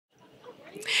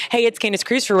Hey, it's Candice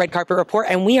Cruz for Red Carpet Report,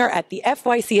 and we are at the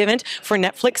FYSee event for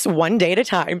Netflix One Day at a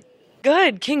Time.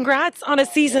 Good. Congrats on a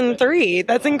season 3.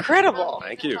 That's incredible.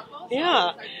 Thank you.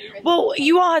 Yeah. Well,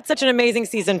 you all had such an amazing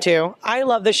season 2. I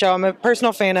love the show. I'm a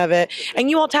personal fan of it. And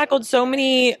you all tackled so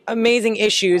many amazing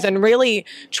issues and really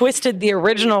twisted the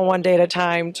original One Day at a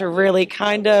Time to really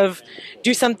kind of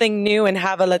do something new and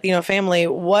have a Latino family.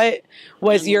 What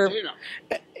was your...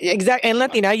 Exact and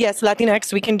Latina, yes,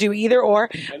 Latinx. We can do either or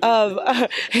of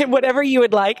whatever you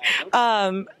would like.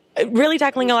 Really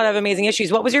tackling a lot of amazing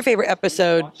issues. What was your favorite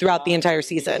episode throughout the entire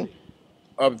season?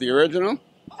 Of the original?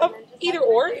 Either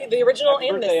or, the original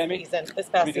and this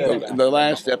past season. The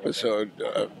last episode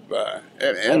of,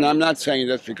 and I'm not saying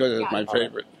that's because it's my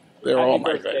favorite. They're all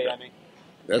my favorite.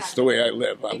 That's the way I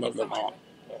live. I love them all.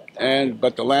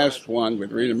 But the last one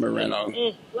with Rita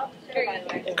Moreno,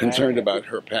 concerned about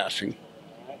her passing,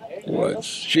 was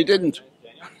she didn't.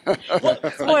 Well,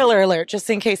 spoiler alert, just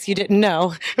in case you didn't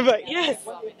know. But yes.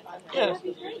 Yeah.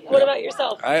 What about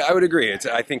yourself? I would agree.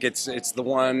 I think it's the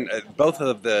one. Both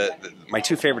of my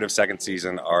two favorite of second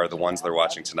season are the ones they're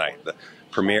watching tonight: the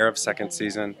premiere of second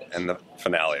season and the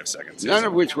finale of second season. None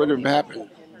of which would have happened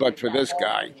but for this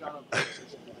guy,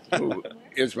 who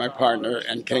is my partner,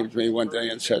 and came to me one day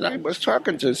and said, "I was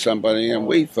talking to somebody, and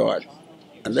we thought,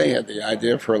 and they had the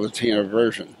idea for a Latino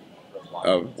version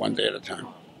of One Day at a Time."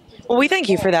 Well, we thank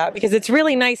you for that, because it's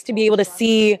really nice to be able to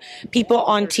see people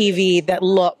on TV that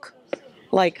look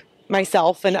like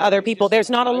myself and other people. There's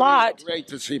not a lot. It's great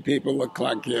to see people look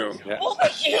like you. Yeah. Well,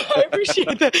 thank you. I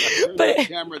appreciate that. But the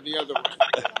camera the other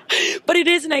way. But it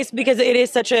is nice because it is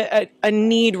such a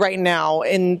need right now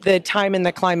in the time and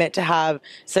the climate to have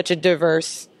such a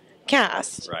diverse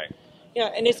cast. Right. Yeah,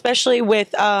 and especially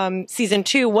with season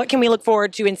 2, what can we look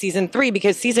forward to in season 3?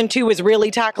 Because season 2 is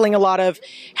really tackling a lot of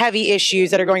heavy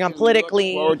issues that are going on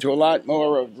politically. Look forward to a lot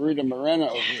more of Rita Moreno,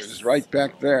 who is right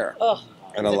back there. Oh,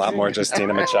 And a lot more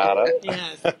Justina Machado.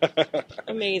 yes.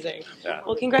 Amazing. Yeah.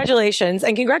 Well, congratulations.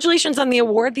 And congratulations on the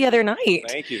award the other night.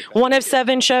 Thank you. One of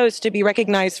 7 shows to be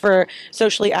recognized for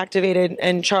socially activated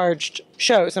and charged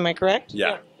shows. Am I correct?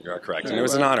 Yeah, you're correct. And it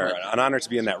was an honor. An honor to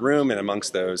be in that room and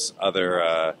amongst those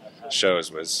other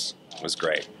shows was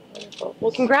great.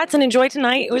 Well, congrats and enjoy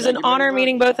tonight. It was an honor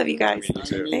meeting both of you guys. You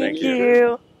too. Thank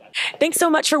you. Thanks so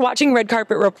much for watching Red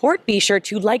Carpet Report. Be sure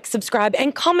to like, subscribe,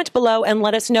 and comment below and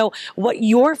let us know what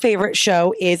your favorite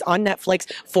show is on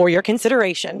Netflix for your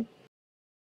consideration.